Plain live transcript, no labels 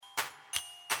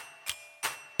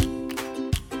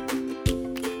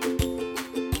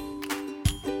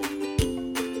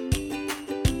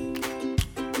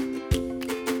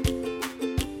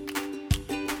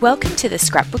Welcome to the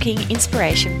Scrapbooking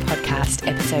Inspiration Podcast,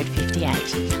 episode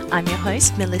 58. I'm your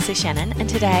host, Melissa Shannon, and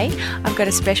today I've got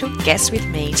a special guest with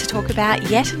me to talk about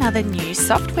yet another new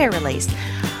software release.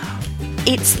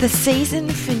 It's the season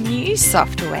for new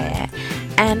software,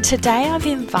 and today I've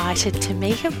invited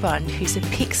Tamika Bond, who's a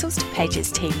Pixels to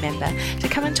Pages team member, to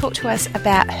come and talk to us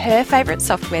about her favourite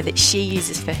software that she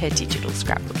uses for her digital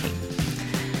scrapbooking.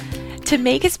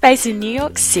 Tamika's based in New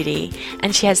York City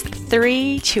and she has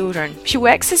 3 children. She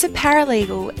works as a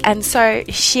paralegal, and so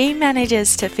she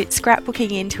manages to fit scrapbooking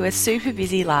into a super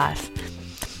busy life.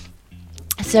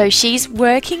 So she's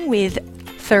working with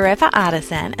Forever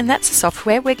Artisan, and that's the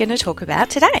software we're going to talk about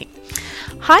today.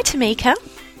 Hi Tamika.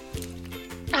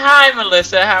 Hi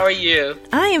Melissa, how are you?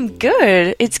 I am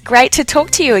good. It's great to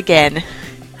talk to you again.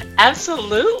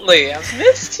 Absolutely, I've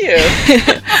missed you.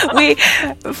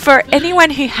 For anyone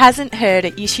who hasn't heard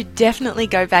it, you should definitely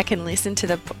go back and listen to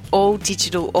the All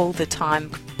Digital All the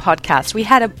Time podcast. We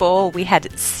had a ball. We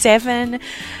had 7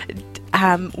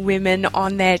 women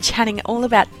on there chatting all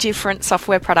about different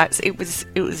software products. It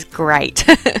was great.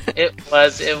 It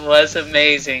was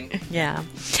amazing. Yeah.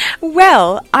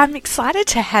 Well, I'm excited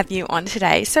to have you on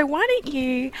today. So why don't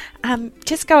you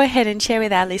just go ahead and share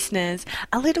with our listeners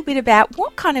a little bit about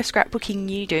what kind of scrapbooking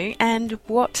you do and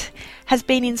what has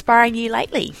been inspiring you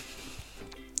lately?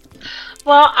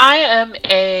 Well, I am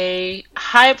a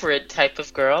hybrid type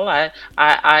of girl.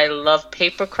 I love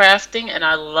paper crafting and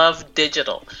I love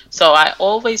digital. So I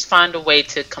always find a way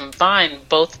to combine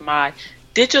both my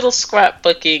digital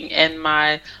scrapbooking and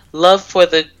my love for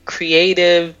the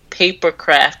creative paper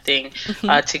crafting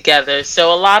together.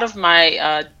 So a lot of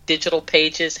my digital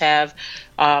pages have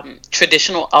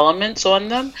traditional elements on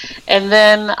them, and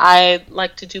then I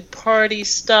like to do party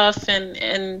stuff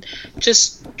and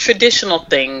just traditional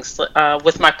things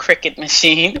with my Cricut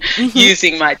machine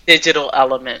using my digital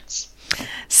elements.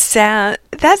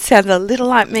 That sounds a little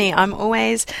like me.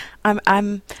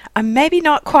 I'm maybe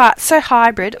not quite so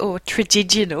hybrid or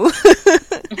traditional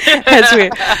as we,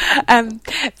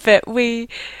 but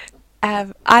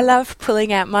I love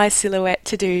pulling out my silhouette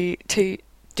to do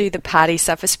the party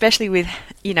stuff, especially with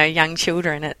young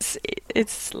children.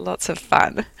 It's lots of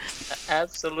fun.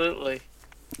 Absolutely.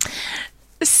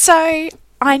 So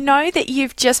I know that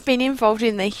you've just been involved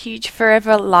in the huge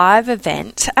Forever Live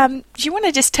event. Do you want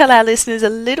to just tell our listeners a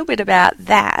little bit about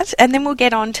that, and then we'll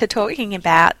get on to talking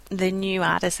about the new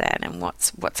Artisan and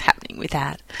what's happening with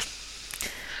that?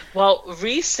 Well,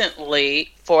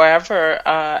 recently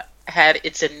Forever had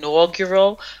its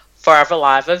inaugural Forever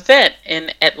Live event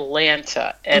in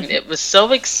Atlanta, and it was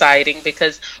so exciting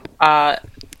because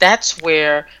that's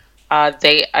where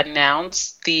they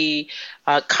announced the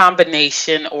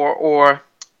combination or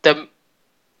the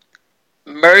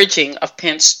merging of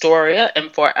Penstoria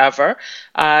and Forever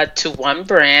to one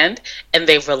brand, and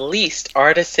they released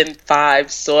Artisan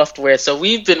 5 software. So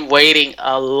we've been waiting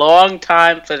a long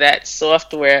time for that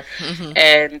software,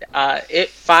 and it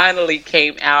finally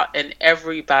came out, and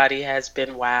everybody has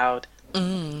been wowed.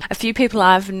 A few people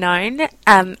I've known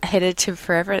headed to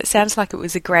Forever. It sounds like it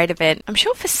was a great event. I'm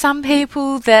sure for some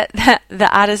people that the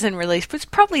Artisan release was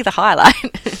probably the highlight.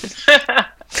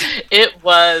 It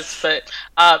was, but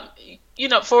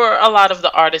for a lot of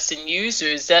the Artisan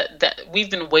users, that we've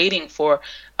been waiting for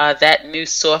that new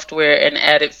software and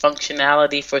added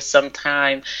functionality for some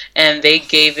time, and they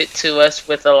gave it to us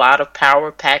with a lot of power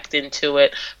packed into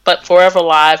it. But Forever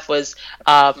Live was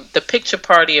the picture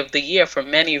party of the year for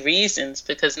many reasons,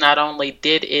 because not only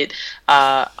did it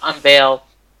unveil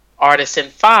Artisan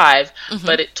 5,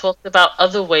 but it talked about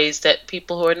other ways that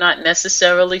people who are not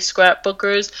necessarily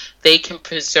scrapbookers, they can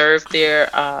preserve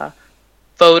their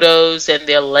photos and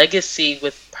their legacy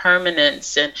with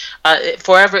permanence. And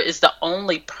Forever is the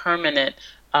only permanent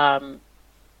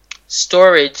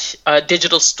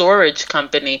digital storage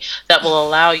company that will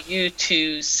allow you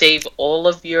to save all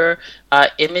of your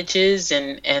images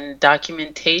and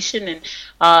documentation and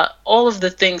all of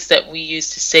the things that we use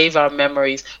to save our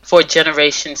memories for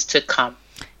generations to come.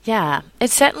 Yeah,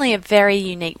 it's certainly a very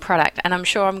unique product, and I'm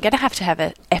sure I'm going to have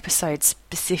an episode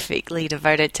specifically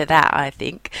devoted to that, I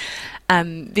think,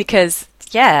 because,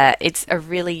 it's a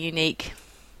really unique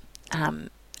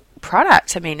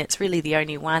product. I mean, it's really the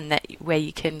only one where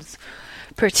you can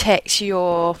protect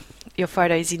your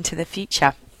photos into the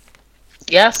future.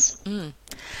 Yes.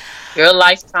 Your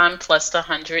lifetime plus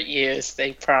 100 years,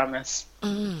 they promise.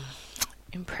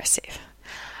 Impressive.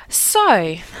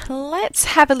 So let's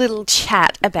have a little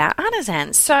chat about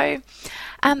Artisan. So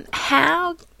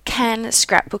how can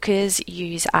scrapbookers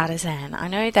use Artisan? I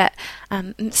know that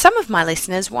some of my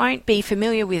listeners won't be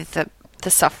familiar with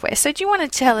the software. So do you want to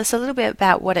tell us a little bit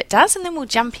about what it does, and then we'll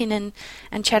jump in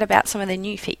and chat about some of the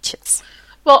new features?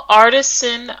 Well,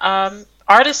 Artisan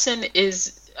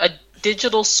is a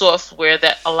digital software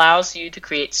that allows you to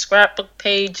create scrapbook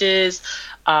pages,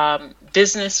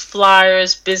 business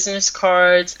flyers, business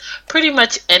cards, pretty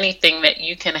much anything that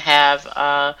you can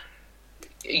have,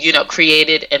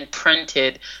 created and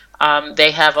printed.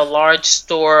 They have a large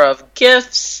store of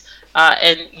gifts,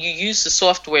 and you use the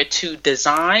software to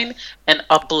design and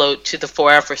upload to the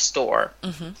Forever store.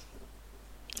 Mm-hmm.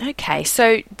 Okay,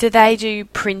 so do they do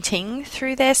printing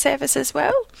through their service as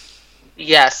well?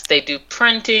 Yes, they do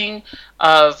printing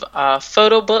of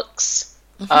photo books,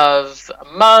 Mm-hmm. of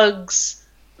mugs,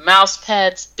 mouse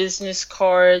pads, business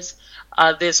cards.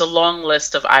 There's a long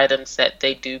list of items that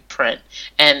they do print,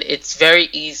 and it's very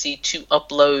easy to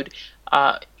upload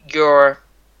your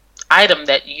item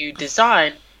that you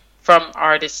design from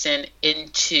Artisan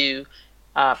into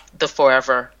the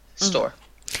Forever store.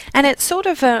 And it's sort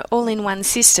of an all-in-one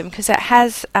system because it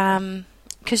has,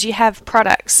 because you have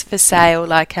products for sale,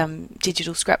 like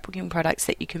digital scrapbooking products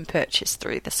that you can purchase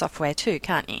through the software too,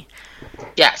 can't you?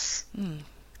 Yes.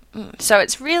 So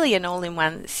it's really an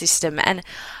all-in-one system, and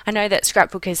I know that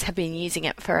scrapbookers have been using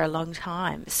it for a long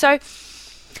time. So,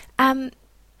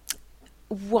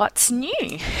 what's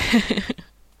new?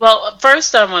 Well,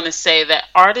 first I want to say that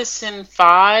Artisan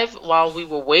 5, while we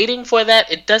were waiting for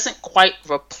that, it doesn't quite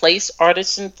replace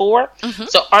Artisan 4. Mm-hmm.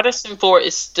 So Artisan 4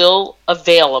 is still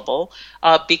available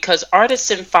because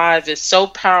Artisan 5 is so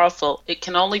powerful, it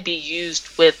can only be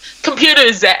used with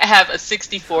computers that have a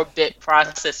 64-bit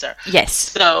processor. Yes.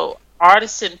 So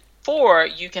Artisan 4,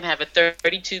 you can have a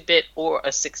 32-bit or a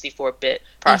 64-bit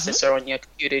processor on your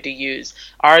computer to use.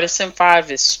 Artisan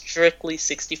 5 is strictly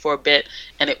 64-bit,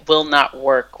 and it will not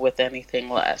work with anything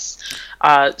less.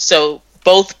 So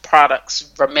both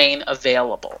products remain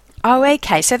available. Oh,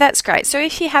 okay. So that's great. So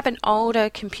if you have an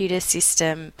older computer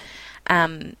system,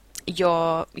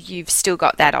 you've still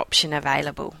got that option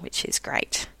available, which is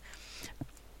great.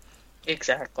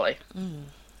 Exactly.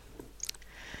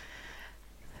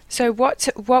 So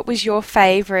what was your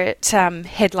favourite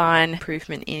headline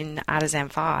improvement in Artisan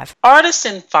 5?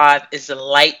 Artisan 5 is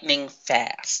lightning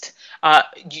fast.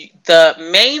 The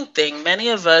main thing, many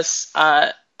of us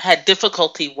had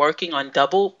difficulty working on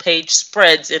double-page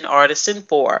spreads in Artisan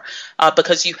 4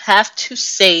 because you have to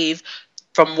save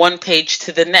from one page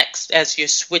to the next as you're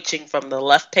switching from the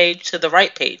left page to the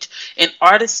right page. In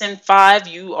Artisan 5,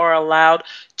 you are allowed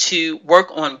to work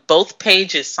on both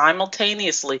pages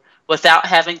simultaneously without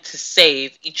having to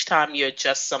save each time you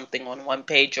adjust something on one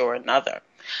page or another.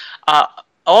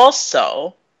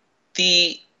 Also,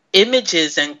 the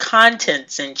images and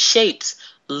contents and shapes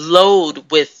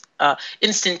load with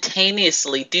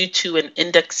instantaneously due to an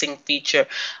indexing feature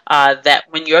that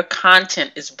when your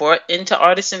content is brought into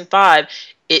Artisan 5,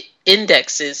 it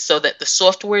indexes so that the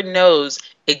software knows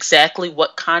exactly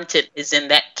what content is in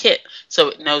that kit. So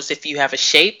it knows if you have a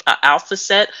shape, an alpha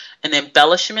set, an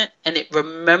embellishment, and it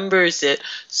remembers it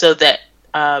so that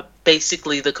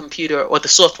basically the computer or the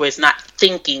software is not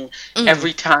thinking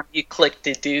every time you click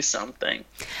to do something.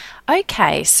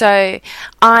 Okay, so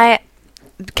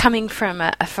coming from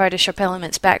a Photoshop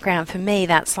Elements background, for me,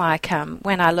 that's like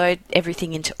when I load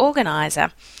everything into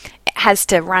Organizer, it has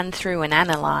to run through and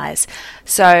analyze.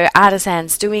 So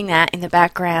Artisan's doing that in the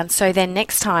background. So then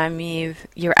next time whenever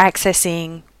you're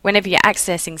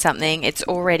accessing something, it's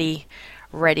already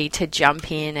ready to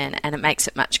jump in, and it makes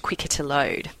it much quicker to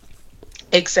load.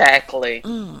 Exactly.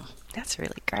 That's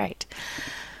really great.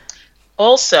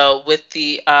 Also, with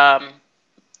the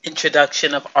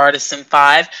introduction of Artisan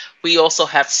 5, we also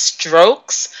have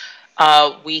strokes.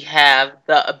 We have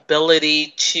the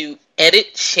ability to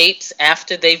edit shapes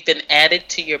after they've been added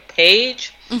to your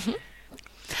page.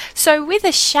 So with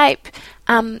a shape,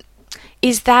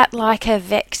 is that like a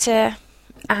vector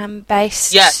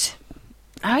based? Yes.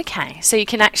 Okay, so you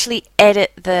can actually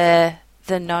edit the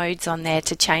nodes on there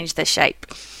to change the shape.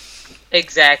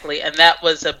 Exactly, and that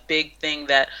was a big thing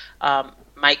that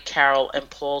Mike Carroll and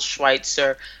Paul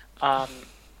Schweitzer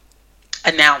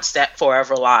announced at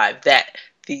Forever Live, that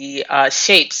the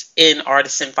shapes in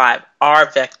Artisan 5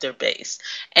 are vector-based.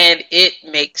 And it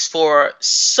makes for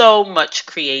so much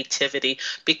creativity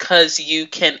because you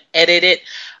can edit it,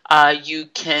 you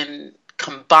can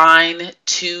combine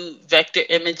two vector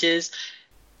images,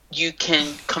 you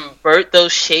can convert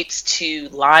those shapes to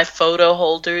live photo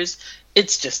holders.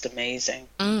 It's just amazing.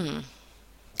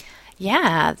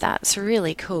 Yeah, that's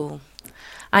really cool.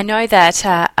 I know that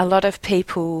a lot of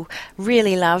people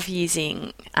really love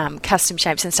using custom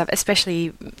shapes and stuff,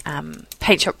 especially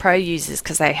Paint Shop Pro users,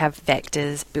 because they have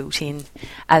vectors built in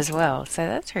as well. So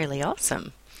that's really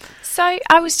awesome. So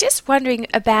I was just wondering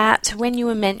about when you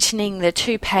were mentioning the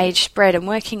 2-page spread and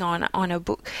working on a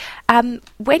book.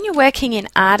 When you're working in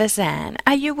Artisan,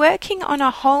 are you working on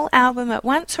a whole album at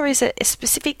once, or is it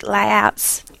specific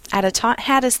layouts at a time?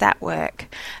 How does that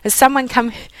work? Has someone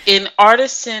come... In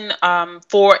Artisan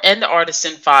 4 and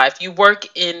Artisan 5, you work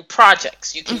in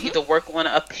projects. You can either work on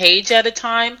a page at a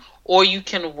time, or you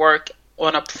can work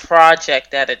on a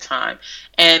project at a time.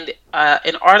 And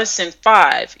in Artisan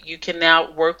 5, you can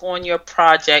now work on your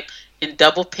project in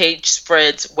double-page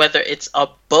spreads, whether it's a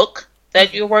book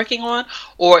that you're working on,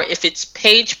 or if it's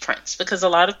page prints, because a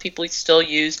lot of people still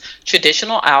use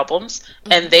traditional albums,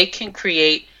 and they can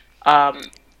create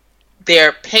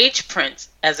their page prints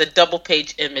as a double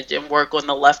page image and work on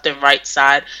the left and right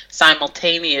side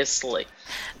simultaneously.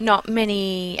 Not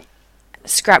many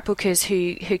scrapbookers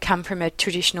who come from a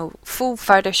traditional full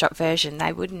Photoshop version,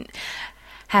 they wouldn't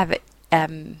have it.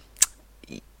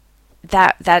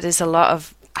 That is a lot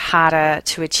of harder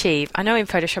to achieve. I know in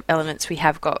Photoshop Elements we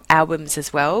have got albums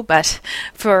as well, but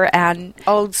for our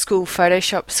old school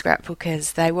Photoshop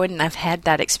scrapbookers, they wouldn't have had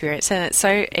that experience. And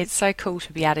it's so cool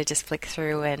to be able to just flick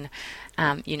through and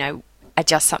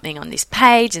adjust something on this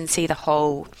page and see the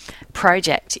whole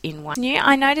project in one.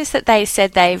 I noticed that they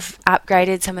said they've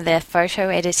upgraded some of their photo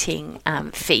editing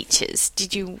features.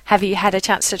 Have you had a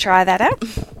chance to try that out?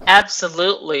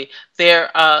 Absolutely.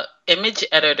 Their image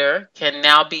editor can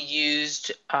now be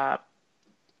used.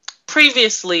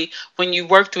 Previously, when you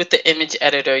worked with the image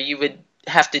editor, you would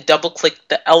have to double click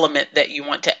the element that you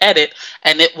want to edit,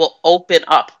 and it will open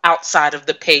up outside of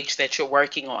the page that you're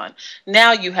working on.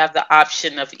 Now you have the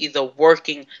option of either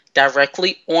working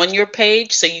directly on your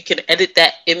page, so you can edit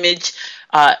that image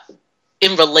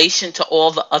in relation to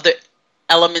all the other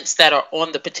elements that are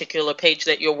on the particular page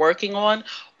that you're working on,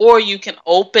 or you can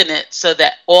open it so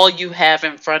that all you have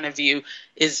in front of you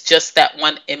is just that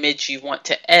one image you want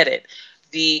to edit.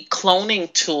 The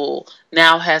cloning tool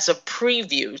now has a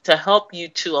preview to help you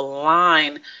to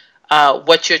align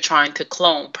what you're trying to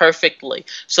clone perfectly.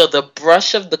 So the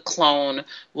brush of the clone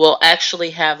will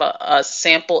actually have a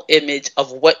sample image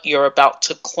of what you're about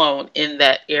to clone in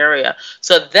that area.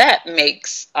 So that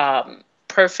makes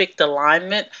perfect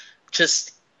alignment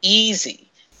just easy.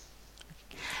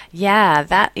 Yeah,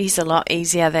 that is a lot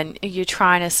easier than you're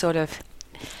trying to sort of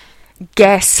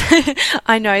guess.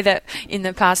 I know that in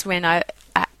the past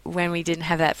when we didn't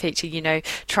have that feature,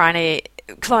 trying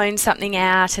to clone something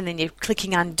out and then you're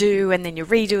clicking undo and then you're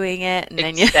redoing it and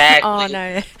then oh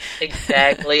no.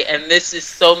 Exactly. And this is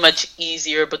so much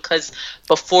easier because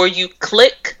before you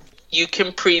click, you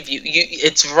can preview.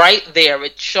 It's right there.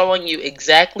 It's showing you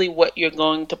exactly what you're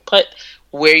going to put,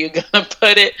 where you're going to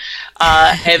put it,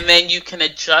 and then you can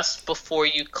adjust before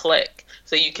you click.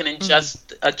 So you can adjust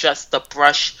the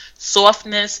brush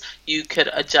softness. You could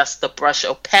adjust the brush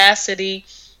opacity.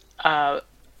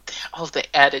 They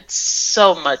added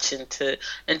so much into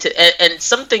and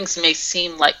some things may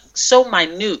seem like so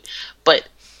minute, but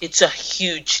it's a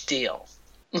huge deal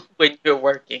when you're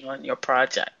working on your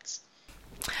projects.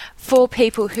 For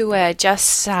people who are just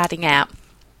starting out,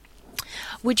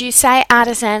 would you say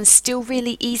Artisan's still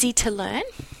really easy to learn?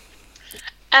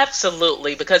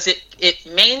 Absolutely, because it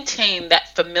maintained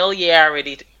that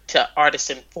familiarity to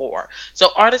Artisan 4. So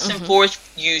Artisan 4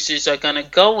 users are going to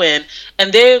go in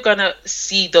and they're going to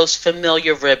see those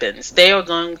familiar ribbons. They are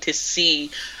going to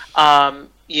see,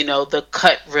 the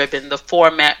cut ribbon, the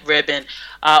format ribbon,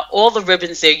 all the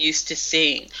ribbons they're used to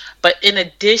seeing. But in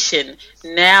addition,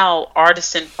 now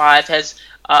Artisan 5 has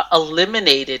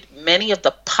eliminated many of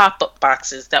the pop-up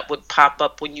boxes that would pop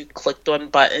up when you clicked on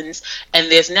buttons, and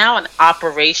there's now an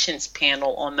operations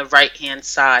panel on the right-hand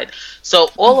side. So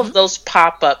all of those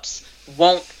pop-ups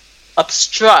won't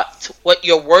obstruct what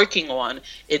you're working on.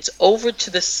 It's over to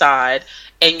the side,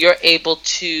 and you're able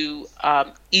to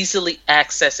easily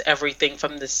access everything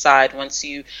from the side once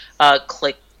you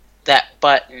click that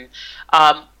button.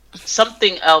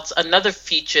 Something else, another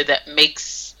feature that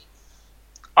makes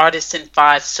Artisan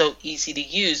 5 so easy to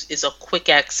use is a quick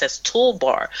access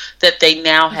toolbar that they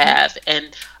now have,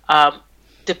 and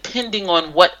depending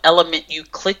on what element you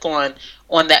click on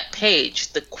that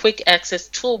page, the quick access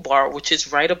toolbar, which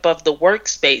is right above the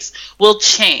workspace, will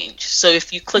change. So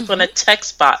if you click on a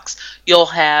text box, you'll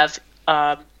have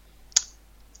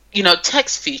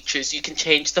text features. You can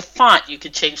change the font. You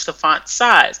can change the font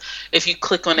size. If you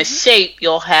click on a shape,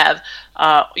 you'll have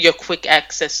your quick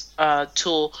access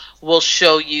tool will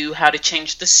show you how to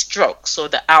change the strokes or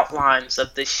the outlines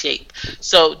of the shape.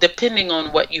 So depending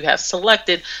on what you have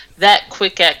selected, that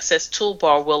quick access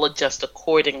toolbar will adjust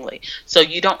accordingly. So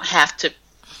you don't have to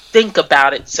think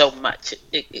about it so much.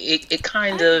 It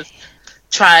kind of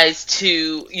tries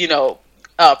to,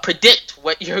 predict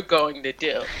what you're going to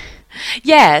do.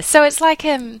 Yeah, so it's like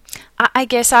I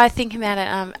guess I think about it.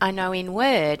 I know in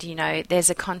Word, there's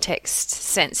a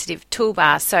context-sensitive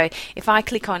toolbar. So if I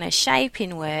click on a shape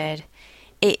in Word,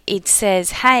 it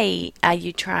says, "Hey, are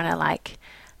you trying to like?"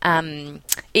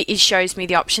 It shows me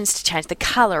the options to change the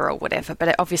color or whatever, but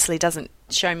it obviously doesn't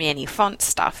show me any font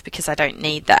stuff because I don't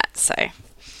need that. So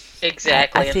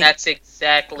exactly, and that's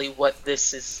exactly what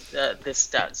this is. This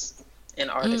does in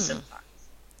Artisan.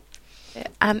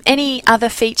 Any other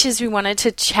features we wanted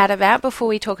to chat about before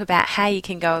we talk about how you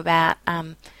can go about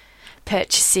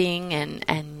purchasing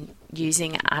and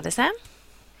using Artisan?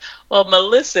 Well,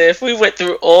 Melissa, if we went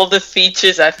through all the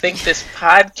features, I think this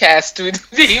podcast would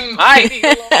be mighty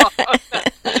long.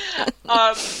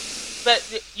 But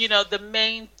the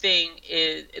main thing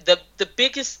is the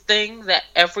biggest thing that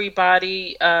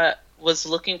everybody was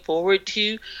looking forward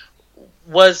to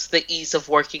was the ease of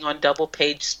working on double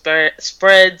page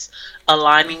spreads,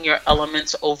 aligning your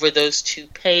elements over those 2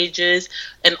 pages,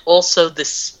 and also the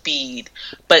speed.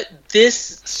 But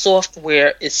this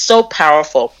software is so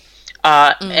powerful,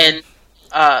 and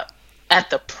at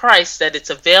the price that it's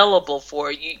available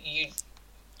for, you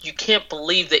can't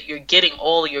believe that you're getting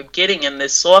all you're getting in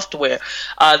this software.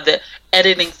 The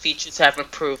editing features have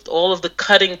improved. All of the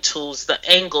cutting tools, the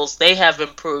angles, they have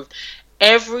improved.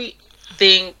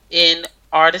 Everything in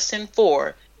Artisan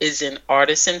 4 is in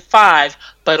Artisan 5,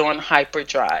 but on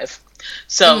hyperdrive.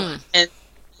 So, and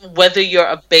whether you're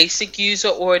a basic user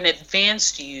or an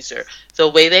advanced user, the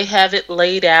way they have it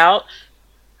laid out,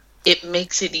 it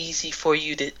makes it easy for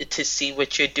you to see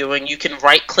what you're doing. You can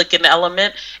right-click an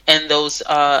element, and those,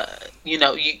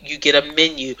 you get a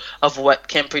menu of what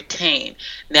can pertain.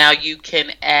 Now you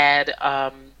can add,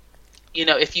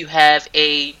 if you have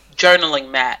a journaling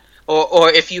mat, or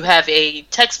if you have a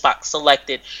text box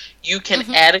selected, you can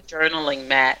add a journaling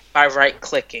mat by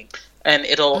right-clicking, and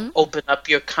it'll open up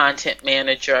your content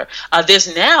manager. There's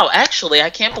now, actually, I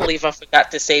can't believe I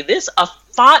forgot to say this, a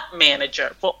font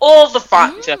manager for all the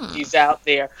font junkies out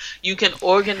there. You can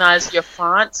organize your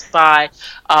fonts by,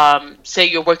 say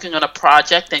you're working on a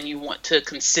project and you want to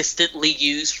consistently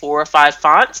use 4 or 5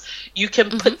 fonts. You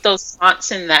can put those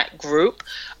fonts in that group.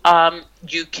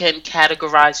 You can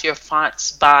categorize your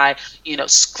fonts by,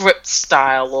 script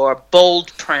style or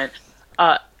bold print.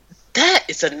 That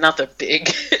is another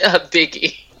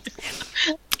biggie.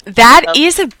 That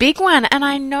is a big one, and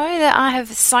I know that I have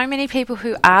so many people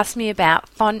who ask me about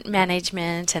font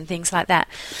management and things like that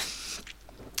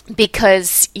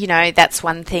because, that's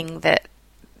one thing that,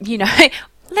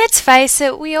 let's face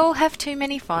it, we all have too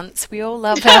many fonts. We all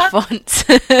love our fonts.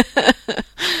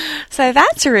 So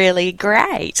that's really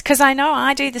great because I know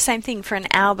I do the same thing for an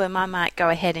album. I might go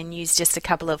ahead and use just a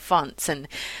couple of fonts and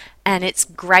it's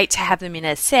great to have them in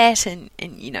a set and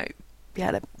be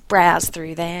able to browse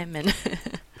through them and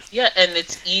yeah, and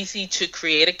it's easy to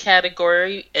create a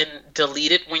category and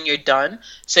delete it when you're done,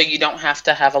 so you don't have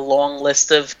to have a long list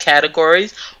of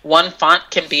categories. One font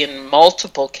can be in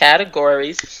multiple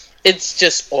categories. It's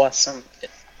just awesome.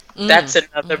 That's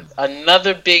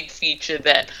another big feature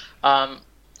that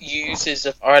users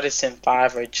of Artisan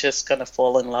 5 are just going to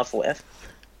fall in love with.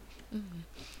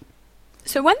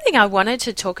 So one thing I wanted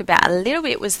to talk about a little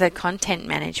bit was the content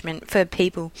management for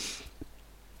people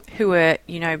who are,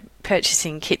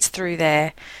 purchasing kits through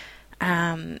the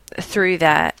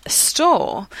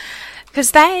store,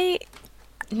 because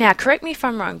now correct me if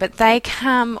I'm wrong, but they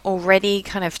come already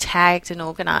kind of tagged and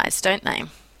organized, don't they?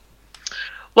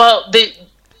 Well,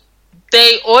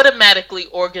 they automatically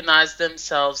organize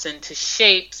themselves into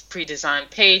shapes, pre-designed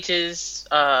pages,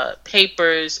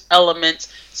 papers,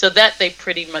 elements, so that they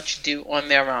pretty much do on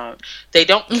their own. They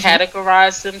don't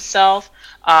categorize themselves,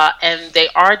 and they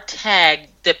are tagged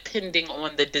depending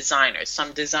on the designer.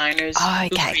 Some designers who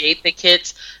create the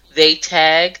kits, they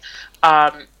tag.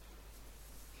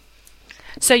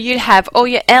 So you'd have all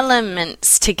your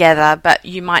elements together, but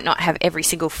you might not have every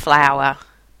single flower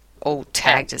all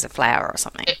tagged as a flower or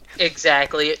something.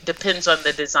 Exactly. It depends on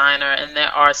the designer, and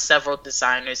there are several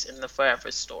designers in the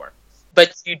Forever store.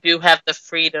 But you do have the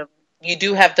freedom. You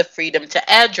do have the freedom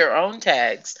to add your own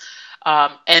tags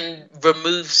and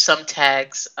remove some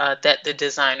tags that the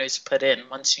designers put in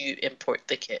once you import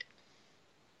the kit.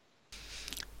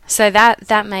 So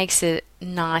that makes it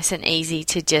nice and easy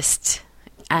to just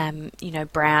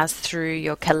browse through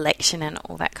your collection and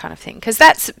all that kind of thing. Because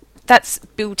that's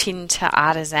built into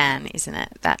Artisan, isn't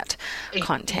it? That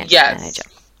content manager.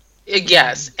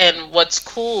 Yes, and what's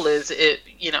cool is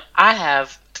I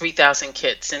have 3,000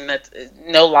 kits, and that's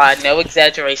no lie, no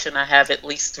exaggeration. I have at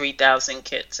least 3,000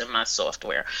 kits in my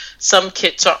software. Some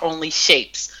kits are only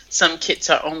shapes. Some kits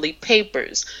are only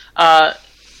papers.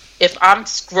 If I'm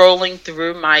scrolling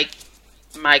through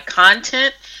my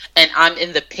content and I'm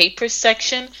in the paper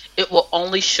section, it will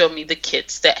only show me the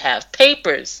kits that have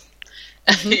papers.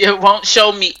 It won't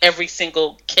show me every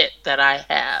single kit that I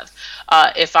have.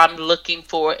 If I'm looking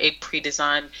for a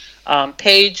pre-designed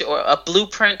page or a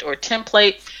blueprint or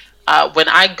template, when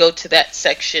I go to that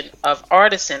section of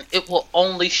Artisan, it will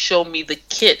only show me the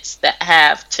kits that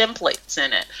have templates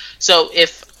in it. So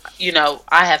if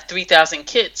I have 3,000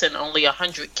 kits and only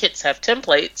 100 kits have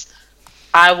templates,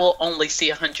 I will only see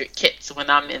 100 kits when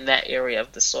I'm in that area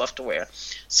of the software.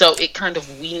 So it kind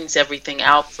of weans everything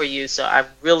out for you. So I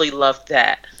really love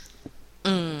that.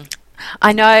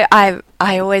 I know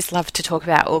I always love to talk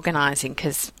about organising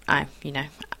because I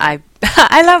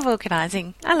I love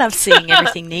organising. I love seeing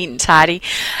everything neat and tidy.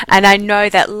 And I know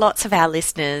that lots of our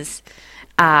listeners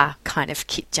are kind of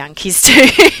kit junkies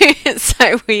too.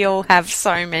 So we all have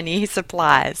so many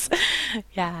supplies.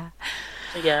 Yeah.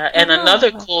 Yeah, and another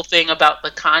cool thing about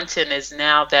the content is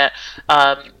now that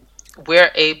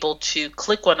we're able to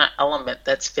click on an element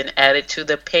that's been added to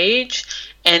the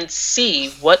page and see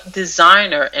what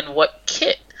designer and what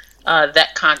kit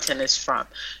that content is from.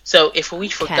 So if we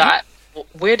forgot,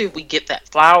 where did we get that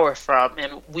flower from,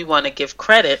 and we want to give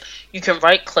credit, you can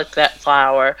right-click that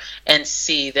flower and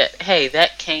see that, hey,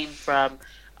 that came from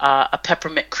a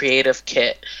Peppermint Creative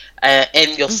kit,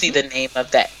 and you'll see the name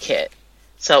of that kit.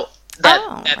 So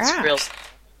that's real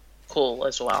cool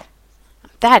as well.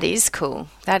 That is cool.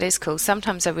 That is cool.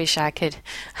 Sometimes I wish I could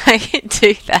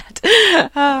do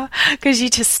that. Because you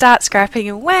just start scrapping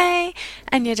away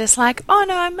and you're just like, oh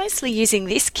no, I'm mostly using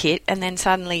this kit. And then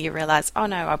suddenly you realize, oh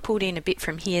no, I pulled in a bit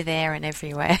from here, there and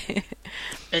everywhere.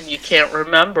 And you can't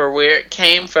remember where it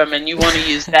came from, and you want to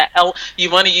use that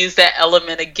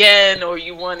element again, or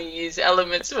you want to use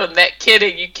elements from that kit,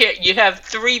 and you can't. You have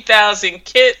 3,000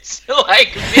 kits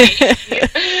like me,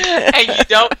 and you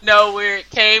don't know where it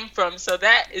came from. So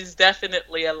that is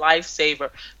definitely a lifesaver,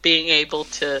 being able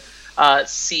to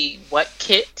see what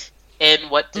kit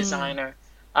and what designer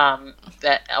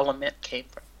that element came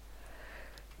from.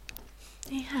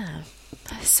 Yeah.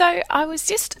 So I was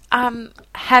just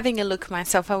having a look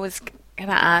myself. I was going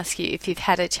to ask you if you've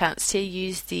had a chance to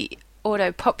use the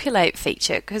auto-populate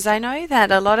feature, because I know that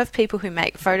a lot of people who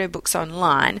make photo books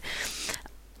online,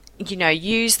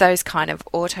 use those kind of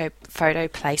auto photo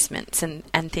placements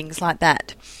and things like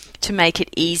that to make it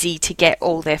easy to get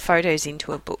all their photos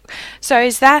into a book. So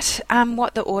is that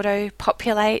what the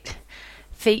auto-populate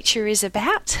feature is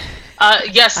about?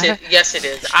 Yes, it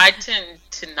is. I tend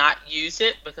to not use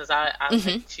it because I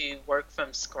like to work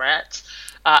from scratch.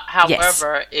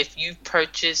 However, if you've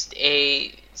purchased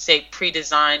a, say,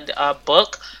 pre-designed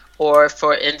book, or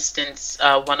for instance,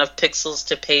 one of Pixels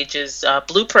to Pages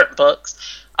blueprint books,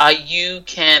 you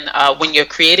can, when you're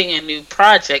creating a new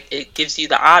project, it gives you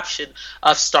the option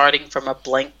of starting from a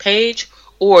blank page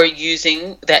or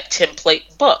using that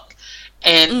template book.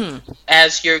 And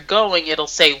as you're going, it'll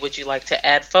say, would you like to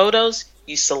add photos?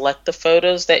 You select the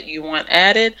photos that you want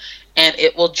added, and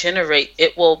it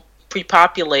will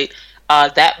pre-populate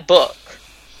that book,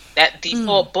 that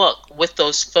default book with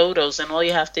those photos, and all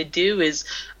you have to do is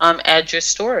add your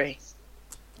story.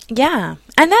 Yeah,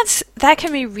 and that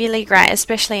can be really great,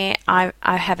 especially I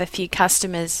have a few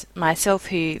customers myself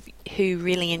who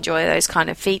really enjoy those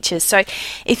kind of features. So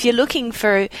if you're looking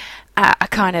for a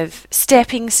kind of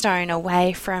stepping stone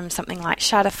away from something like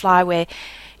Shutterfly, where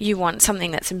you want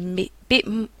something that's a bit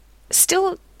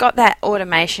still got that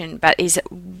automation but is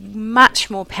much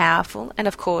more powerful, and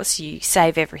of course you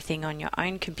save everything on your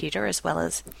own computer, as well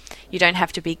as you don't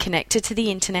have to be connected to the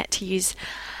internet to use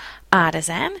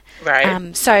Artisan.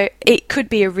 Right. So it could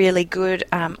be a really good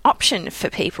option for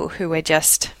people who are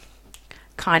just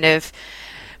kind of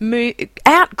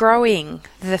outgrowing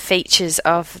the features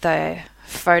of the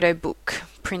photo book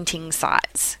printing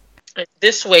sites.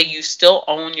 This way, you still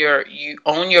own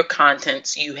your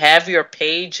contents. You have your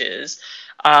pages.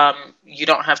 You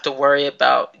don't have to worry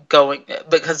about going,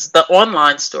 because the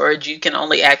online storage, you can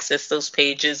only access those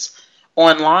pages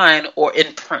online or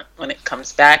in print when it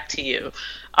comes back to you.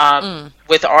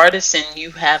 With Artisan,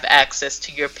 you have access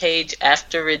to your page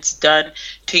after it's done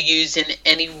to use in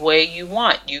any way you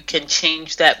want. You can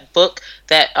change that book,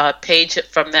 that page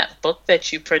from that book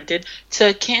that you printed to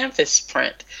a canvas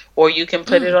print, or you can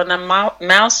put it on a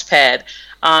mouse pad.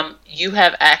 You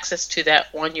have access to that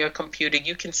on your computer.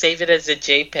 You can save it as a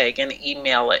JPEG and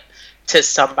email it to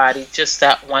somebody, just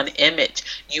that one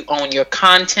image. You own your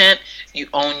content, you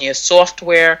own your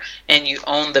software, and you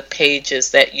own the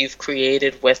pages that you've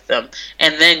created with them.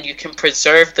 And then you can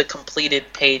preserve the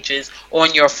completed pages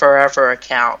on your Forever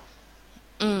account.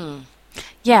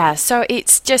 Yeah, so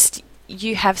it's just,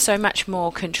 you have so much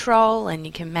more control, and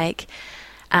you can make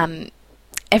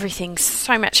everything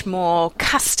so much more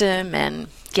custom, and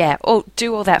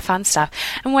do all that fun stuff.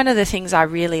 And one of the things I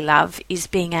really love is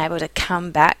being able to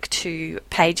come back to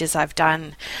pages I've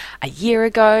done a year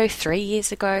ago, 3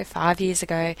 years ago, 5 years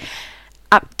ago,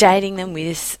 updating them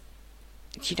with,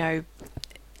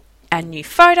 a new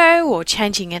photo or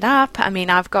changing it up. I mean,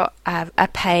 I've got a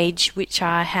page which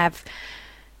I have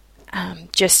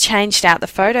just changed out the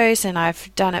photos, and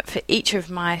I've done it for each of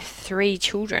my 3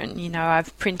 children.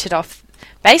 I've printed off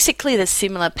basically the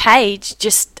similar page,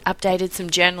 just updated some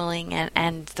journaling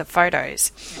and the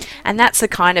photos. And that's the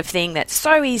kind of thing that's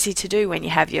so easy to do when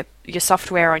you have your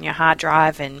software on your hard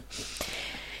drive, and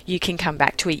you can come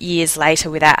back to it years later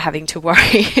without having to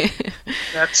worry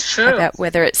That's true. about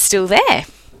whether it's still there.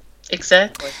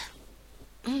 Exactly.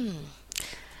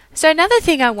 So another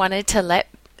thing I wanted to let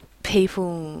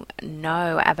people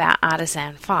know about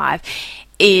Artisan 5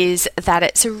 is that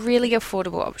it's a really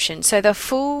affordable option. So the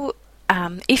full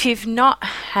if you've not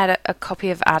had a copy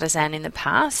of Artisan in the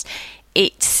past,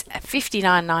 it's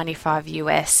 $59.95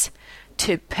 US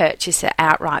to purchase it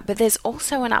outright. But there's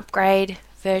also an upgrade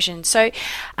version. So,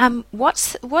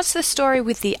 what's the story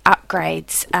with the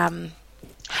upgrades?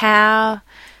 How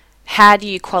do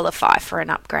you qualify for an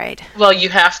upgrade? Well, you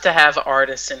have to have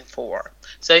Artisan 4.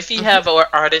 So if you have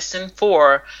Artisan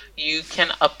 4, you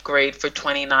can upgrade for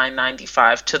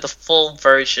 $29.95 to the full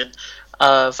version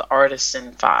of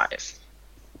Artisan 5.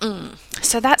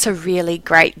 So that's a really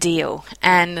great deal,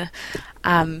 and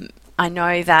I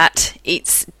know that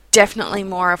it's definitely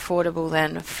more affordable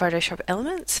than Photoshop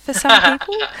Elements for some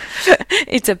people.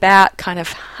 It's about kind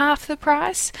of half the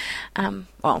price,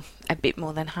 well, a bit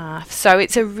more than half. So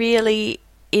it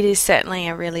is certainly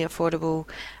a really affordable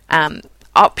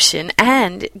option,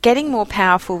 and getting more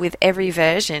powerful with every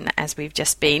version, as we've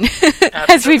just been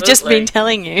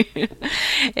telling you.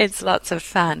 It's lots of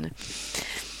fun.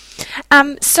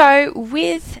 So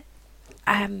with,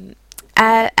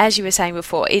 as you were saying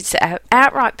before, it's an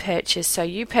outright purchase. So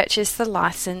you purchase the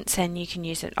license and you can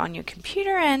use it on your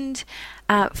computer, and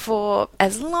for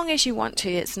as long as you want to.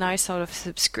 It's no sort of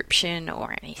subscription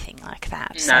or anything like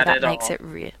that. So Not that at makes all.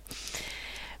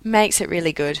 Makes it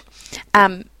really good.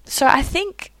 So I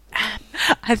think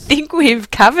we've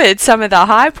covered some of the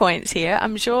high points here.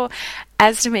 I'm sure,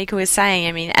 as Tamika was saying,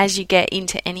 I mean, as you get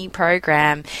into any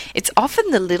program, it's often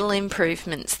the little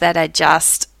improvements that are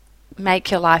just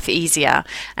make your life easier.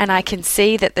 And I can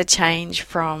see that the change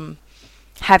from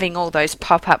having all those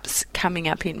pop-ups coming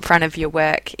up in front of your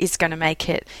work is going to make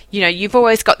it, you've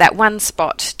always got that one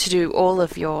spot to do all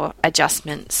of your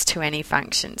adjustments to any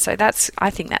function. So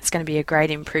I think that's going to be a great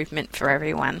improvement for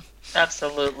everyone.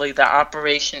 Absolutely. They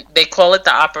call it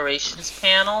the operations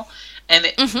panel, and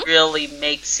it really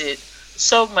makes it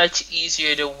so much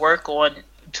easier to work on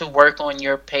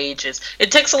your pages.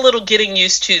 It takes a little getting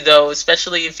used to, though,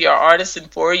 especially if you're an Artisan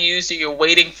 4 user. You're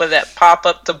waiting for that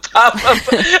pop-up to pop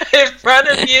up in front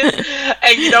of you,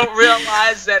 and you don't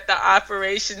realize that the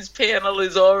operations panel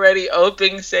is already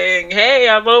open saying, "Hey,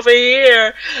 I'm over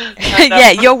here."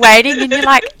 Yeah, you're waiting and you're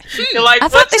like, I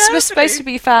thought this was supposed to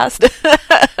be fast.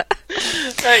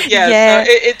 So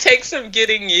it takes some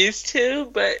getting used to,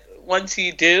 but once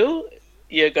you do,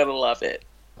 you're going to love it.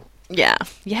 Yeah,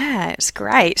 it's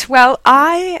great. Well,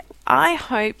 I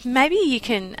hope maybe you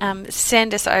can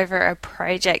send us over a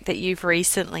project that you've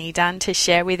recently done to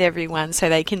share with everyone so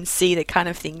they can see the kind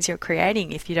of things you're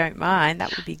creating, if you don't mind.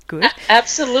 That would be good.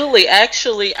 Absolutely.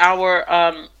 Actually,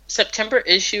 our September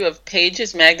issue of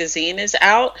Pages magazine is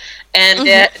out, and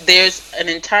there's an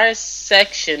entire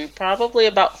section, probably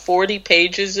about 40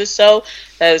 pages or so,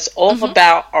 that is all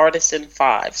about Artisan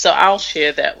 5. So I'll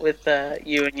share that with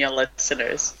you and your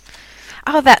listeners.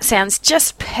 Oh, that sounds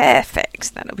just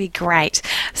perfect. That'll be great.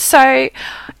 So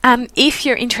if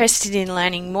you're interested in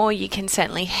learning more, you can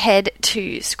certainly head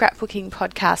to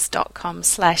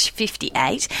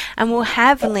scrapbookingpodcast.com/58, and we'll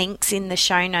have links in the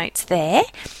show notes there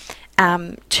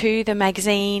to the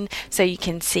magazine, so you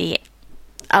can see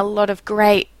a lot of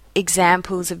great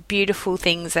examples of beautiful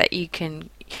things that you can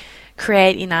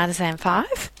create in Artisan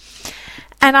 5.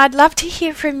 And I'd love to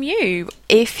hear from you.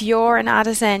 If you're an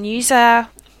Artisan user,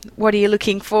 what are you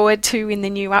looking forward to in the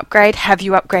new upgrade? Have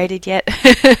you upgraded yet?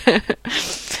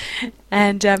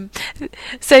 And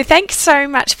so thanks so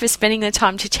much for spending the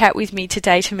time to chat with me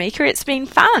today, Tamika. It's been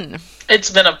fun. It's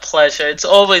been a pleasure. It's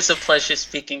always a pleasure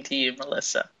speaking to you,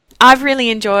 Melissa. I've really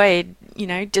enjoyed,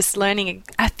 just learning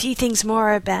a few things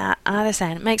more about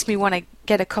Artisan. It makes me want to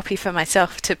get a copy for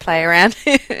myself to play around.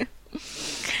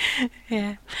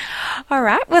 Yeah. All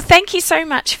right. Well, thank you so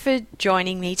much for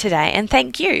joining me today, and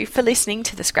thank you for listening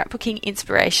to the Scrapbooking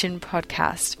Inspiration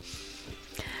Podcast.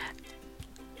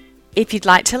 If you'd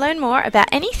like to learn more about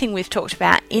anything we've talked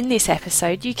about in this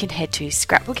episode, you can head to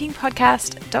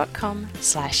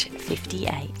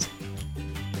scrapbookingpodcast.com/58.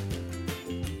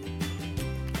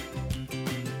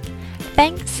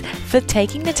 Thanks for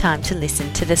taking the time to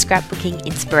listen to the Scrapbooking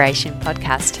Inspiration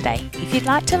Podcast today. If you'd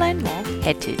like to learn more,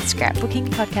 head to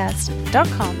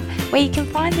scrapbookingpodcast.com, where you can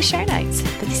find the show notes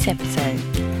for this episode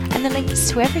and the links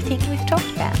to everything we've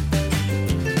talked about.